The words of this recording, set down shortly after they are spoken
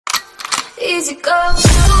crazy go.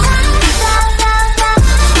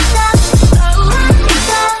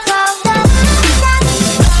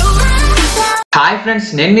 Hi friends,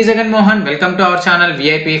 నేను మీ Jagan Mohan. Welcome to our channel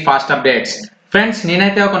VIP fast updates. Friends,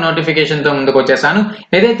 నేనైతే ఒక notification తో ముందుకు వచ్చేసాను.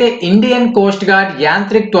 ఏదైతే Indian coast guard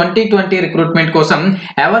Yantrik 2020 recruitment కోసం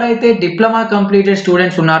ఎవరైతే డిప్లొమా కంప్లీటెడ్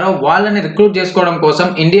స్టూడెంట్స్ ఉన్నారో వాళ్ళని రిక్రూట్ చేసుకోవడం కోసం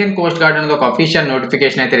ఇండియన్ కోస్ట్ గార్డ్ అనేది ఒక అఫీషియల్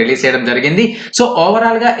నోటిఫికేషన్ అయితే రిలీజ్ చేయడం జరిగింది. సో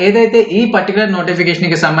ఓవరాల్ గా ఏదైతే ఈ పర్టికులర్ నోటిఫికేషన్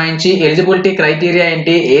కి సంబంధించి ఎలిజిబిలిటీ క్రైటీరియా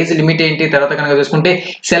ఏంటి, ఏజ్ లిమిట్ ఏంటి, తర్వాత కనుక చూసుకుంటే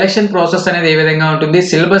సెలక్షన్ ప్రాసెస్ అనేది ఏ విధంగా ఉంటుంది,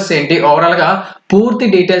 సిలబస్ ఏంటి, ఓవరాల్ గా పూర్తి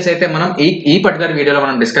డీటెయిల్స్ అయితే మనం ఈ పర్టికులర్ వీడియోలో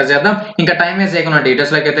మనం డిస్కస్ చేద్దాం. ఇంకా టైం వేస్ట్ చేయకుండా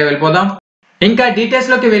డీటెయిల్స్ లోకి అయితే వెళ్ళిపోదాం. ఇంకా డీటెయిల్స్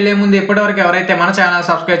లోకి వెళ్లే ముందు ఇప్పటివరకు ఎవరైతే మన ఛానల్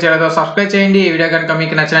సబ్స్క్రైబ్ చేయలేదో సబ్స్క్రైబ్ చేయండి. ఈ వీడియో కనుక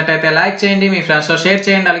మీకు నచ్చినట్లయితే లైక్ చేయండి, మీ ఫ్రెండ్స్ తో షేర్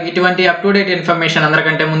చేయండి. అలాగే ఇటువంటి అప్ టు డేట్ ఇన్ఫర్మేషన్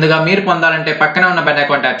అందరికంటే ముందుగా మీరు పొందాలంటే పక్కన ఉన్న బెల్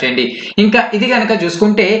ఐకాన్ ట్యాప్ చేయండి. ఇంకా ఇది కనుక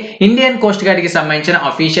చూసుకుంటే ఇండియన్ కోస్ట్ గార్డ్ కి సంబంధించిన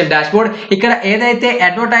అఫీషియల్ డాష్బోర్డ్. ఇక్కడ ఏదైతే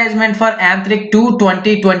అడ్వర్టైజ్మెంట్ ఫర్ యాంత్రిక్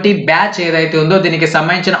 2020 బ్యాచ్ ఏదైతే ఉందో దీనికి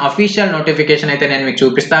సంబంధించిన అఫీషియల్ నోటిఫికేషన్ అయితే నేను మీకు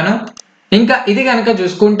చూపిస్తాను. ఇంకా ఇది కనుక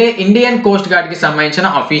చూసుకుంటే ఇండియన్ కోస్ట్ గార్డ్ కి సంబంధించిన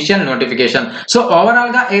అఫీషియల్ నోటిఫికేషన్. సో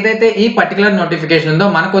ఓవరాల్ గా ఏదైతే ఈ పర్టికులర్ నోటిఫికేషన్ ఉందో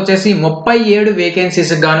మనకు వచ్చేసి 37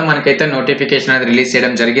 వేకెన్సీస్ గాను మనకైతే నోటిఫికేషన్ అనేది రిలీజ్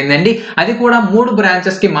చేయడం జరిగిందండి. అది కూడా 3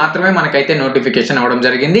 బ్రాంచెస్ కి మాత్రమే మనకైతే నోటిఫికేషన్ అవ్వడం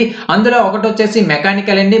జరిగింది. అందులో ఒకటి వచ్చేసి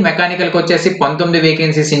మెకానికల్ అండి. మెకానికల్ కి వచ్చేసి 19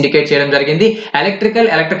 వేకెన్సీస్ ఇండికేట్ చేయడం జరిగింది.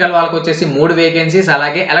 ఎలక్ట్రికల్ వాళ్ళకి వచ్చేసి 3 వేకెన్సీస్,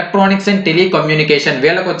 అలాగే ఎలక్ట్రానిక్స్ అండ్ టెలికమ్యూనికేషన్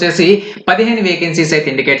వీళ్ళకి వచ్చేసి 15 వేకెన్సీస్ అయితే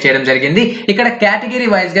ఇండికేట్ చేయడం జరిగింది. ఇక్కడ కేటగిరీ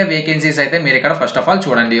వైజ్ గా వేకెన్సీస్ అయితే మీరు ఇక్కడ ఫస్ట్ ఆఫ్ ఆల్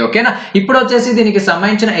చూడండి. ఓకేనా, ఇప్పుడు వచ్చేసి దీనికి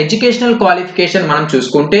సంబంధించిన ఎడ్యుకేషనల్ క్వాలిఫికేషన్ మనం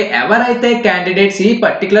చూసుకుంటే ఎవరైతే క్యాండిడేట్స్ ఈ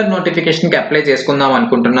పర్టికులర్ నోటిఫికేషన్ కి అప్లై చేసుకుందాం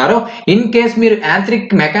అనుకుంటున్నారో, ఇన్ కేస్ మీరు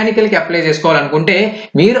యాంత్రిక్ మెకానికల్ కి అప్లై చేసుకోవాలనుకుంటే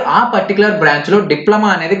మీరు ఆ పర్టికులర్ బ్రాంచ్ లో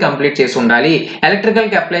డిప్లొమా అనేది కంప్లీట్ చేసి ఉండాలి.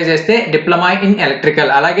 ఎలక్ట్రికల్ కి అప్లై చేస్తే డిప్లొమా ఇన్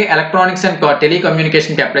ఎలక్ట్రికల్, అలాగే ఎలక్ట్రానిక్స్ అండ్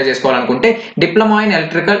టెలికమ్యూనికేషన్ కి అప్లై చేసుకోవాలనుకుంటే diploma in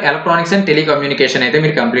electronics and telecommunication అయితే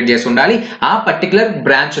మీరు కంప్లీట్ చేసి ఉండాలి ఆ పర్టికులర్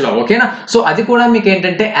బ్రాంచ్ లో. ఓకేనా, సో అది కూడా మీకు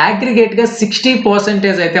ఏంటంటే అగ్రిగేట్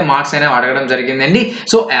 60% అయితే మార్క్స్ అనేవి అడగడం జరిగిందండి.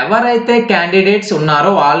 సో ఎవరైతే క్యాండిడేట్స్ ఉన్నారో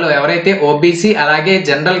వాళ్ళు ఎవరైతే ఓబీసీ అలాగే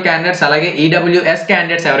జనరల్ క్యాండిడేట్స్ అలాగే ఈడబ్ల్యూఎస్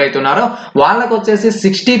క్యాండిడేట్స్ ఎవరైతే ఉన్నారో వాళ్ళకి వచ్చేసి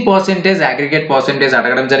 60% అగ్రిగేట్ పర్సెంటేజ్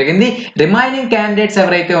అడగడం జరిగింది. రిమైనింగ్ క్యాండిడేట్స్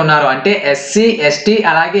ఎవరైతే ఉన్నారో అంటే ఎస్సీ ఎస్టీ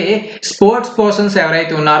అలాగే స్పోర్ట్స్ పర్సన్స్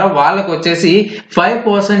ఎవరైతే ఉన్నారో వాళ్ళకి వచ్చేసి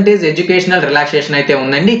 5% ఎడ్యుకేషనల్ రిలాక్సేషన్ అయితే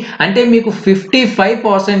ఉందండి. అంటే మీకు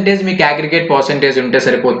 55% మీకు అగ్రిగేట్ పర్సెంటేజ్ ఉంటే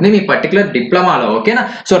సరిపోతుంది మీ పర్టికులర్ డిప్లొమాలో. ఓకేనా,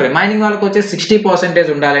 సో రిమైనింగ్ వాళ్ళకి వచ్చి 60%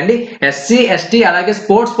 ఉండాలండి. ఎస్సీ ఎస్టీ అలాగే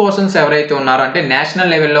స్పోర్ట్స్ పర్సన్స్ ఎవరైతే ఉన్నారో అంటే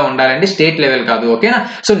నేషనల్ లెవెల్లో ఉండాలండి, స్టేట్ లెవెల్ కాదు. ఓకేనా,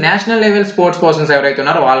 so national level sports persons ఎవరైతే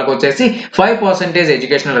ఉన్నారో వాళ్ళకి వచ్చేసి 5%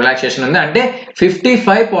 ఎడ్యుకేషనల్ రిలాక్సేషన్ ఉంది. అంటే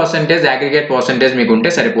 55% అగ్రిగేట్ పర్సెంటేజ్ మీకు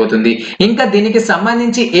ఉంటే సరిపోతుంది. ఇంకా దీనికి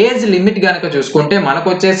సంబంధించి ఏజ్ లిమిట్ కనుక చూసుకుంటే మనకు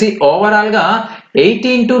వచ్చేసి ఓవరాల్ గా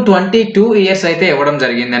 18 to 22 ఇయర్స్ అయితే ఇవ్వడం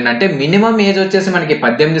జరిగిందండి. అంటే మినిమం ఏజ్ వచ్చేసి మనకి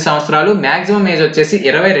 18 సంవత్సరాలు, మాక్సిమం ఏజ్ వచ్చేసి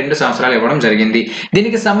 22 సంవత్సరాలు ఇవ్వడం జరిగింది.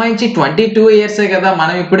 దీనికి సంబంధించి 22 ఇయర్సే కదా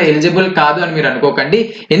మనం ఇప్పుడు ఎలిజిబుల్ కాదు అని మీరు అనుకోకండి.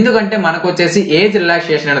 ఎందుకంటే మనకు వచ్చేసి ఏజ్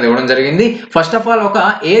రిలాక్సేషన్ అనేది ఇవ్వడం జరిగింది. ఫస్ట్ ఆఫ్ ఆల్ ఒక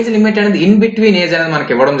ఏజ్ లిమిట్ అనేది ఇన్ బిట్వీన్ ఏజ్ అనేది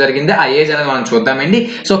మనకి ఇవ్వడం జరిగింది. ఆ ఏజ్ అనేది మనం చూద్దామండి.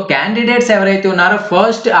 సో క్యాండిడేట్స్ ఎవరైతే ఉన్నారో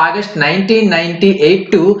 1 August 1998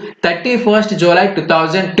 to 31 July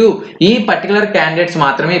 2002 ఈ పర్టికులర్ క్యాండిడేట్స్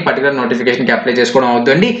మాత్రమే ఈ పర్టికులర్ నోటిఫికేషన్ కి అప్లై చేసుకోవడం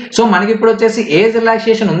అవుతుంది. సో మనకి ఇప్పుడు వచ్చేసి ఏజ్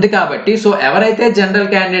రిలాక్సేషన్ ఉంది కాబట్టి సో ఎవరైతే జనరల్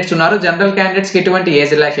క్యాండిడేట్స్ ఉన్నారో జనరల్ క్యాండిడేట్స్ కి ఎటువంటి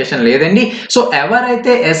ఏజ్ రిలాక్సేషన్ లేదండి. సో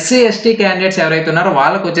ఎవరైతే ఎస్సీ ఎస్టీ క్యాండిడేట్స్ ఎవరైతే ఉన్నారో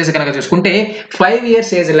వాళ్ళకి వచ్చేసి కనుక చూసుకుంటే 5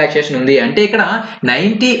 ఇయర్స్ ఏజ్ రిలాక్సేషన్ ఉంది. అంటే ఇక్కడ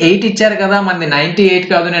 98 ఇచ్చారు కదా, మనది 98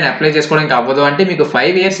 కాదు, నేను అప్లై చేసుకోవడానికి అవ్వదు అంటే మీకు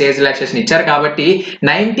 5 ఇయర్స్ ఏజ్ రిలాక్సేషన్ ఇచ్చారు కాబట్టి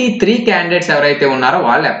 93 క్యాండిడేట్స్ ఎవరైతే ఉన్నారో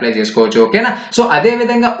వాళ్ళు అప్లై చేసుకోవచ్చు. ఓకేనా, సో అదే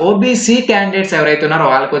విధంగా ఓబీసీ క్యాండిడేట్స్ ఎవరైతే ఉన్నారో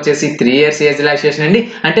వాళ్ళకి వచ్చేసి 3 ఇయర్స్ ఏజ్ రిలాక్సేషన్ అండి.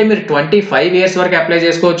 అంటే మీరు 25 ఇయర్స్ వరకు అప్లై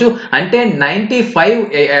చేసుకోవచ్చు. అంటే 95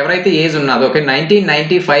 ఎవరైతే ఏజ్ ఉన్నదో, ఓకే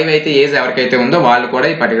 1995 అయితే ఏజ్ ఎవరికైతే ఉందో వాళ్ళు కూడా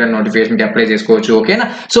ఈ పర్టికులర్ నోటిఫికేషన్ కి అప్లై చేసుకోవచ్చు. ఓకేనా,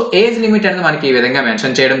 సో ఏజ్ లిమిట్ అనేది మనకి ఈ విధంగా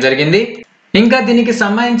మెన్షన్ చేయడం జరిగింది. ఇంకా దీనికి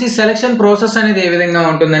సంబంధించి సెలక్షన్ ప్రాసెస్ అనేది ఏ విధంగా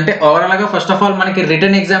ఉంటుందంటే ఓవరాల్ గా ఫస్ట్ ఆఫ్ ఆల్ మనకి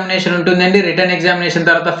రిటర్న్ ఎగ్జామినేషన్ ఉంటుందండి. రిటర్న్ ఎగ్జామినేషన్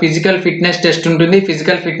తర్వాత ఫిజికల్ ఫిట్నెస్ టెస్ట్ ఉంటుంది.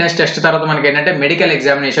 ఫిజికల్ ఫిట్నెస్ టెస్ట్ తర్వాత మనకి ఏంటంటే మెడికల్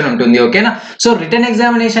ఎగ్జామినేషన్ ఉంటుంది. ఓకేనా, సో రిటర్న్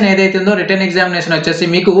ఎగ్జామినేషన్ ఏదైతే ఉందో రిటర్న్ ఎగ్జామినేషన్ వచ్చేసి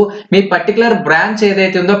మీకు మీ పర్టికులర్ బ్రాంచ్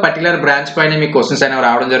ఏదైతే ఉందో పర్టికులర్ బ్రాంచ్ పైన మీకు క్వశ్చన్స్ అనేవి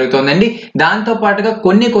రావడం జరుగుతుందండి. దాంతో పాటుగా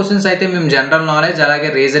కొన్ని క్వశ్చన్స్ అయితే మేము జనరల్ నాలెడ్జ్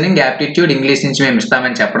అలాగే రీజనింగ్ యాప్టిట్యూడ్ ఇంగ్లీష్ నుంచి మేము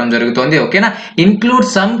ఇస్తామని చెప్పడం జరుగుతుంది. ఓకేనా, include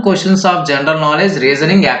some questions of general knowledge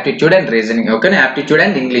reasoning aptitude and reasoning reasoning, ఓకేనా, యాప్టిట్యూడ్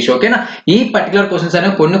అండ్ ఇంగ్లీష్, ఓకేనా. ఈ పర్టికులర్ క్వశ్చన్స్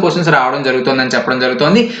అనేవి కొన్ని క్వశ్చన్స్ రావడం జరుగుతుందని చెప్పడం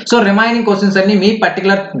జరుగుతుంది. సో రిమైనింగ్ క్వశ్చన్స్ అన్ని మీ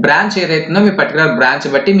పర్టికులర్ బ్రాంచ్ ఏదైతుందో మీ పర్టికులర్ బ్రాంచ్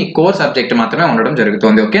బట్టి మీ కోర్ సబ్జెక్ట్ మాత్రమే ఉండడం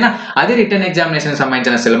జరుగుతుంది, ఓకేనా. అది రిటర్న్ ఎగ్జామినేషన్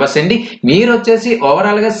సంబంధించిన సిలబస్ అండి. మీరు వచ్చేసి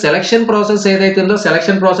ఓవరాల్ గా సెలక్షన్ ప్రాసెస్ ఏదైతుందో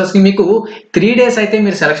సెలక్షన్ ప్రాసెస్ కి మీకు 3 days అయితే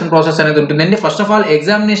మీరు సెలక్షన్ ప్రాసెస్ అనేది ఉంటుందండి. First of all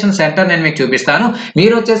examination centre నేను మీకు చూపిస్తాను.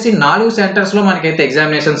 మీరు వచ్చేసి 4 సెంటర్స్ లో మనకైతే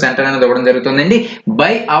ఎగ్జామినేషన్ సెంటర్ అనేది ఇవ్వడం జరుగుతుందండి.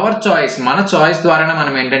 బై అవర్ చాయిస్, మన చాయిస్ ద్వారానే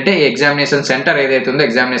మనం ఏంటంటే ఎగ్జామినేషన్ సెంటర్ ఏదైతే ఉందో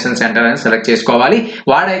ఎగ్జామినేషన్ సెంటర్ అని సెలెక్ట్ చేసుకోవాలి.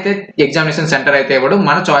 వాడైతే ఎగ్జామినేషన్ సెంటర్ అయితే ఇవ్వడం,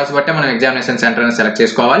 మన చాయిస్ బట్టే మనం ఎగ్జామినేషన్ సెంటర్ అని సెలెక్ట్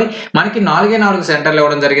చేసుకోవాలి. మనకి 4 సెంటర్లు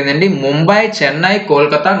ఇవ్వడం జరిగిందండి. ముంబై, చెన్నై,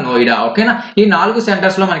 కోల్కతా, నోయిడా, ఓకేనా. ఈ 4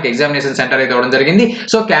 సెంటర్స్ లో మనకి ఎగ్జామినేషన్ సెంటర్ అయితే ఇవ్వడం జరిగింది.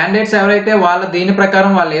 సో క్యాండిడేట్స్ ఎవరైతే వాళ్ళ దీని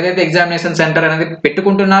ప్రకారం వాళ్ళు ఏదైతే ఎగ్జామినేషన్ సెంటర్ అనేది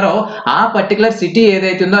పెట్టుకుంటున్నారో ఆ పర్టికులర్ సిటీ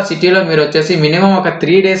ఏదైతే ఉందో ఆ సిటీలో మీరు వచ్చేసి మినిమం ఒక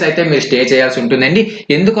 3 days అయితే మీరు స్టే చేయాల్సి ఉంటుందండి.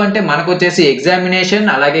 ఎందుకంటే మనకు వచ్చేసి ఎగ్జామినేషన్,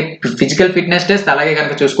 అలాగే ఫిజికల్ ఫిట్నెస్ టెస్ట్, అలాగే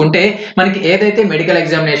కనుక చూసుకుంటే మనకి ఏదైతే మెడికల్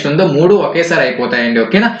ఎగ్జామినేషన్ ఉందో 3 ఒకేసారి అయిపోతాయండి,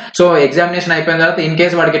 ఓకేనా. సో ఎగ్జామినేషన్ అయిపోయిన తర్వాత ఇన్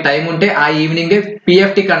కేసు వాడికి టైం ఉంటే ఆ evening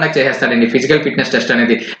PFT conduct చేసేస్తాడండి, physical fitness test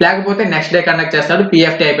అనేది. లేకపోతే నెక్స్ట్ డే కండక్ట్ చేస్తాడు.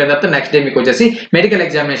 పిఎఫ్టీ అయిపోయిన తర్వాత నెక్స్ట్ డే మీకు వచ్చేసి మెడికల్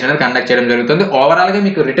ఎగ్జామినేషన్ అనేది కండక్ట్ చేయడం జరుగుతుంది. ఓవరాల్ గా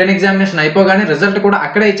మీకు రిటర్న్ ఎగ్జామినేషన్ అయిపోగానే రిజల్ట్ కూడా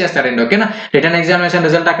అక్కడే ఇచ్చేస్తాడండి, ఓకేనా. రిటర్న్ ఎగ్జామినేషన్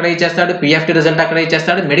రిజల్ట్ అక్కడే ఇచ్చేస్తాడు, పిఎఫ్టీ రిజల్ట్ అక్కడే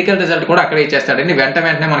ఇచ్చేస్తాడు, మెడికల్ రిజల్ట్ కూడా అక్కడే ఇచ్చేస్తాడండి.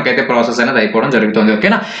 వెంటనే మనకైతే ప్రాసెస్ అనేది అయిపోవడం జరుగుతుంది,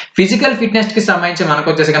 ఓకేనా. ఫిజికల్ ఫిట్నెస్ కి సంబంధించి మనకు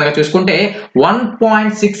వచ్చేసి కనుక చూసుకుంటే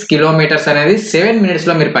 1.6 kilometers అనేది 7 minutes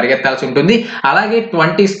లో మీరు పరిగెత్తాల్సి ఉంటుంది. అలాగే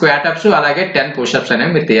 20 squat ups, అలాగే 10 push ups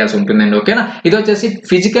అనేవి మీరు చేయాల్సి ఉంటుందండి, ఓకేనా. ఇది వచ్చేసి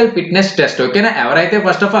ఫిజికల్ ఫిట్నెస్ టెస్ట్, ఓకేనా. ఎవరైతే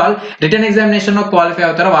first of all written examination లో క్వాలిఫై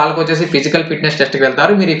అవుతారో వాళ్ళకి వచ్చేసి ఫిజికల్ ఫిట్నెస్ టెస్ట్ కి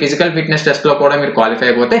వెళ్తారు. మీరు ఈ ఫిజికల్ ఫిట్నెస్ టెస్ట్ లో కూడా మీరు క్వాలిఫై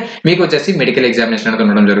అయిపోతే మీకు వచ్చేసి మెడికల్ ఎగ్జామినేషన్ అనేది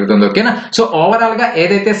ఉండడం జరుగుతుంది, ఓకేనా. సో ఓవరాల్ గా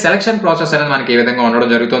ఏదైతే సెలక్షన్ ప్రాసెస్ అనేది మనకి ఈ విధంగా ఉండడం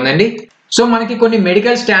జరుగుతుందండి. సో మనకి కొన్ని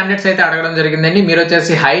మెడికల్ స్టాండర్డ్స్ అయితే అడగడం జరిగిందండి. మీరు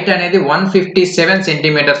వచ్చేసి హైట్ అనేది 157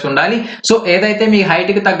 centimeters ఉండాలి. సో ఏదైతే మీ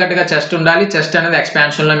హైట్ కి తగ్గట్టుగా చెస్ట్ ఉండాలి. చెస్ట్ అనేది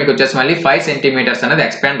ఎక్స్పాన్షన్ లో మీకు వచ్చేసి మళ్ళీ 5 centimeters అనేది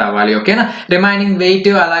ఎక్స్పాండ్ అవ్వాలి, ఓకేనా. రిమైనింగ్ వెయిట్,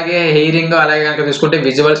 అలాగే హెయిరింగ్, అలాగే కనుక చూసుకుంటే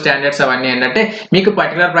విజువల్ స్టాండర్డ్స్ అవన్నీ ఏంటంటే మీకు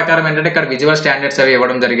పర్టికులర్ ప్రకారం ఏంటంటే ఇక్కడ విజువల్ స్టాండర్డ్స్ అవి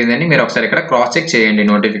ఇవ్వడం జరిగిందండి. మీరు ఒకసారి ఇక్కడ క్రాస్ చెక్ చేయండి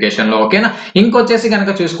నోటిఫికేషన్ లో, ఓకేనా. ఇంకొచ్చేసి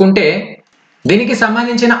కనుక చూసుకుంటే దీనికి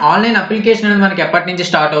సంబంధించిన ఆన్లైన్ అప్లికేషన్ అనేది మనకి ఎప్పటి నుంచి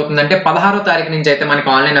స్టార్ట్ అవుతుందంటే 16వ తారీఖు నుంచి అయితే మనకి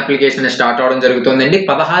ఆన్లైన్ అప్లికేషన్ స్టార్ట్ అవడం జరుగుతుందండి.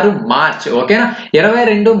 16 మార్చ్, ఓకేనా.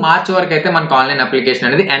 22 మార్చ్ వరకు అయితే మనకి ఆన్లైన్ అప్లికేషన్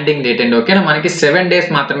అనేది ఎండింగ్ డేట్ అండి, ఓకేనా. మనకి 7 days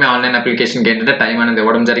మాత్రమే ఆన్లైన్ అప్లికేషన్ కి ఏంటంటే టైం అనేది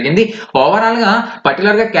ఇవ్వడం జరిగింది. ఓవరాల్ గా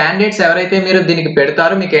పర్టికులర్ గా క్యాండిడేట్స్ ఎవరైతే మీరు దీనికి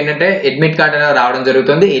పెడతారో మీకు ఏంటంటే అడ్మిట్ కార్డ్ అనేది రావడం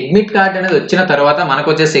జరుగుతుంది. అడ్మిట్ కార్డ్ అనేది వచ్చిన తర్వాత మనకు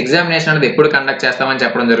వచ్చేసి ఎగ్జామినేషన్ అనేది ఎప్పుడు కండక్ట్ చేస్తామని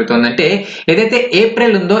చెప్పడం జరుగుతుంది అంటే ఏదైతే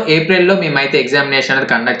ఏప్రిల్ ఉందో ఏప్రిల్లో మేమైతే ఎగ్జామినేషన్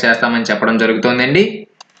అనేది కండక్ట్ చేస్తామని చెప్పడం జరుగుతుందండి.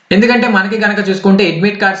 ఎందుకంటే మనకి కనుక చూసుకుంటే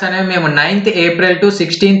అడ్మిట్ కార్డ్స్ అనేవి మేము 9th April to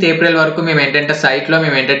 16th April వరకు మేము ఏంటంటే సైట్ లో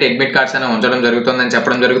మేము ఏంటంటే అడ్మిట్ కార్డ్స్ అనేవి ఉంచడం జరుగుతుందని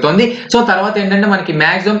చెప్పడం జరుగుతుంది. సో తర్వాత ఏంటంటే మనకి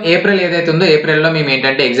మాక్సిమం ఏప్రిల్ ఏదైతే ఉందో ఏప్రిల్లో మేము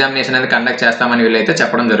ఏంటంటే ఎగ్జామినేషన్ అనేది కండక్ట్ చేస్తామని వీళ్ళైతే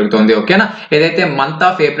చెప్పడం జరుగుతుంది, ఓకేనా. ఏదైతే మంత్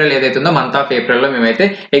ఆఫ్ ఏప్రిల్ ఏదైతే ఉందో మంత్ ఆఫ్ ఏప్రిల్లో మేమైతే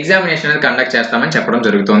ఎగ్జామినేషన్ అనేది కండక్ట్ చేస్తామని చెప్పడం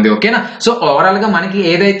జరుగుతుంది, ఓకేనా. సో ఓవరాల్ గా మనకి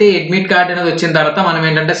ఏదైతే అడ్మిట్ కార్డ్ అనేది వచ్చిన తర్వాత మనం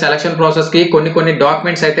ఏంటంటే సెలక్షన్ ప్రాసెస్ కి కొన్ని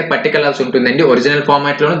డాక్యుమెంట్స్ అయితే పట్టుకెళ్లాల్సి ఉంటుందండి. ఒరిజినల్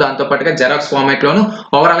ఫార్మాట్ లోను, దాంతో పాటుగా జెరాక్స్ ఫార్మాట్ లోను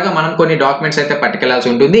ఓవరాల్ గా మనం కొన్ని డాక్యుమెంట్స్ అయితే పట్టుకెళ్లాల్సి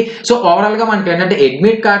ఉంటుంది. సో ఓవరాల్ గా మనకి ఏంటంటే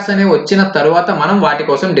అడ్మిట్ కార్డ్స్ అనేవి వచ్చిన తర్వాత మనం వాటి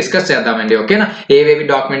కోసం డిస్కస్ చేద్దామండి, ఓకేనా. ఏవేవి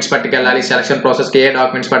డాక్యుమెంట్స్ పట్టుకెళ్ళాలి, సెలక్షన్ ప్రాసెస్ కి ఏ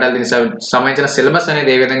డాక్యుమెంట్స్ పట్టాలి, దీనికి సంబంధించిన సిలబస్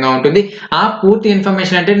అనేది ఏ విధంగా ఉంటుంది, ఆ పూర్తి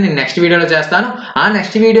ఇన్ఫర్మేషన్ అంటే నేను నెక్స్ట్ వీడియోలో చేస్తాను. ఆ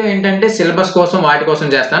నెక్స్ట్ వీడియో ఏంటంటే సిలబస్ కోసం వాటి కోసం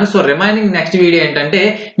చేస్తాను. సో రిమైనింగ్ నెక్స్ట్ వీడియో ఏంటంటే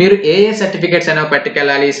మీరు ఏ సర్టిఫికేట్స్ అనేవి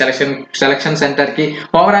పట్టుకెళ్ళాలి సెలక్షన్ సెంటర్ కి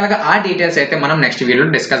ఓవరాల్ గా ఆ డీటెయిల్స్ అయితే మనం నెక్స్ట్ వీడియోలో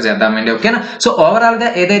డిస్కస్ చేద్దామండి, ఓకేనా. సో ఓవరాల్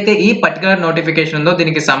గా ఏదైతే ఈ పర్టికులర్ నోటిఫికేషన్ ఉందో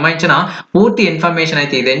దీనికి సంబంధించిన పూర్తి ఇన్ఫర్మేషన్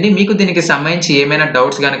అయితే ఇదండి. మీకు దీనికి సంబంధించి ఏమైనా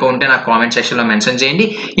డౌట్స్ కనుక ఉంటే నాకు కామెంట్ సెక్షన్ లో మెన్షన్ చేయండి.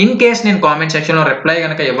 ఇన్ కేస్ నేను కామెంట్ సెక్షన్ లో రిప్లై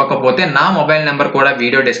కనుక ఇవ్వకపోతే నా మొబైల్ నెంబర్ కూడా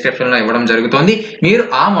వీడియో డిస్క్రిప్షన్ లో ఇవ్వడం జరుగుతుంది. మీరు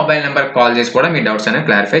ఆ మొబైల్ నెంబర్ కాల్ చేసి కూడా మీ డౌట్స్ అనేవి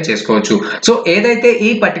క్లారిఫై చేసుకోవచ్చు. సో ఏదైతే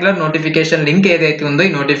ఈ పర్టికులర్ నోటిఫికేషన్ లింక్ ఏదైతే ఉందో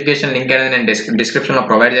ఈ నోటిఫికేషన్ లింక్ అనేది నేను డిస్క్రిప్షన్ లో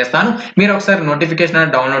ప్రొవైడ్ చేస్తాను. మీరు ఒకసారి నోటిఫికేషన్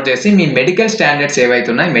అనేది డౌన్లోడ్ చేసి మీ మెడికల్ స్టాండర్డ్స్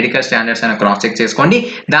ఏవైతే ఉన్నాయి మెడికల్ స్టాండర్డ్స్ అని క్రాస్ చెక్ చేసుకోండి.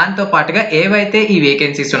 దాంతో పాటుగా ఏవైతే ఈ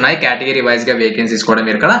వేకెన్సీస్ ఉన్నాయి కేటగిరీ వైజ్ గా వేకెన్సీస్ కూడా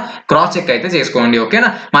మీరు ఇక్కడ క్రాస్ చెక్ అయితే చేసుకోండి, ఓకేనా.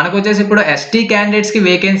 మనకు వచ్చేసి ఇప్పుడు ఎస్టీ క్యాండిడేట్స్ కి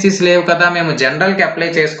వేకెన్సీస్ లేవు కదా, మేము జనరల్ కి అప్లై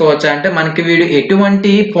చేసుకోవచ్చా అంటే మనకి వీడు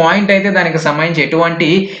ఎటువంటి పాయింట్ అయితే దానికి సంబంధించి ఎటువంటి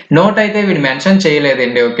నోట్ అయితే వీడు మెన్షన్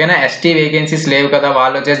చేయలేదండి, ఓకేనా. ఎస్టీ వేకెన్సీస్ లేవు కదా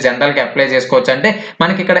వాళ్ళు వచ్చేసి జనరల్ కి అప్లై చేసుకోవచ్చు అంటే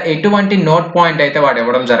మనకి ఇక్కడ ఎటువంటి నోట్ పాయింట్ అయితే వాడు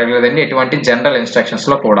ఇవ్వడం జరగలేదండి, ఎటువంటి జనరల్ ఇన్స్ట్రక్షన్స్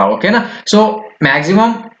లో కూడా, ఓకేనా. సో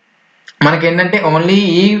మాక్సిమం మనకి ఏంటంటే ఓన్లీ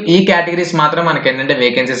ఈ కేటగిరీస్ మాత్రం మనకి ఏంటంటే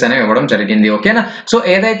వేకెన్సీస్ అనేవి ఇవ్వడం జరిగింది. ఓకేనా? సో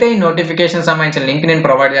ఏదైతే ఈ నోటిఫికేషన్ సంబంధించిన లింక్ నేను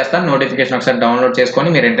ప్రొవైడ్ చేస్తాను. నోటిఫికేషన్ ఒకసారి డౌన్లోడ్ చేసుకొని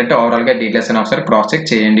మీరు ఏంటంటే ఓవరాల్ గా డీటెయిల్స్ అని ఒకసారి క్రాస్ చెక్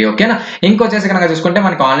చేయండి. ఓకేనా? ఇంకొచ్చేసి కనుక చూసుకుంటే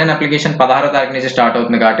మనకి ఆన్లైన్ అప్లికేషన్ 16వ తారీఖు నుంచి స్టార్ట్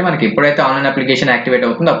అవుతుంది కాబట్టి మనకి ఎప్పుడైతే ఆన్లైన్ అప్లికేషన్ యాక్టివేట్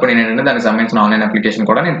అవుతుందో అప్పుడు నేను ఏంటంటే దానికి సంబంధించిన ఆన్లైన్ అప్లికేషన్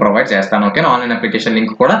కూడా నేను ప్రొవైడ్ చేస్తాను. ఓకేనా? ఆన్లైన్ అప్లికేషన్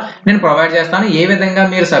లింక్ కూడా నేను ప్రొవైడ్ చేస్తాను. ఏ విధంగా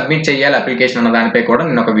మీరు సబ్మిట్ చేయాలి అప్లికేషన్ అన్న దానిపై కూడా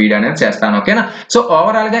నేను ఒక వీడియో అనేది చేస్తాను. ఓకేనా? సో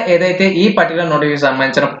ఓవరాల్ గా ఏదైతే ఈ పర్టికులర్ నోటిఫికేషన్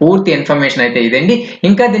సంబంధించిన పూర్తి ఇన్ఫర్మేషన్ అయితే ఇదండి.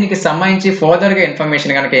 ఇంకా దీనికి సంబంధించి ఫర్దర్ గా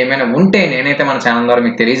ఇన్ఫర్మేషన్ కనుక ఏమైనా ఉంటే నేనైతే మన ఛానల్ ద్వారా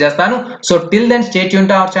మీకు తెలియజేస్తాను. So till then stay tune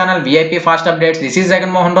to our channel VIP fast updates. This is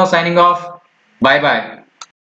Jagan Mohan Rao signing off. By by.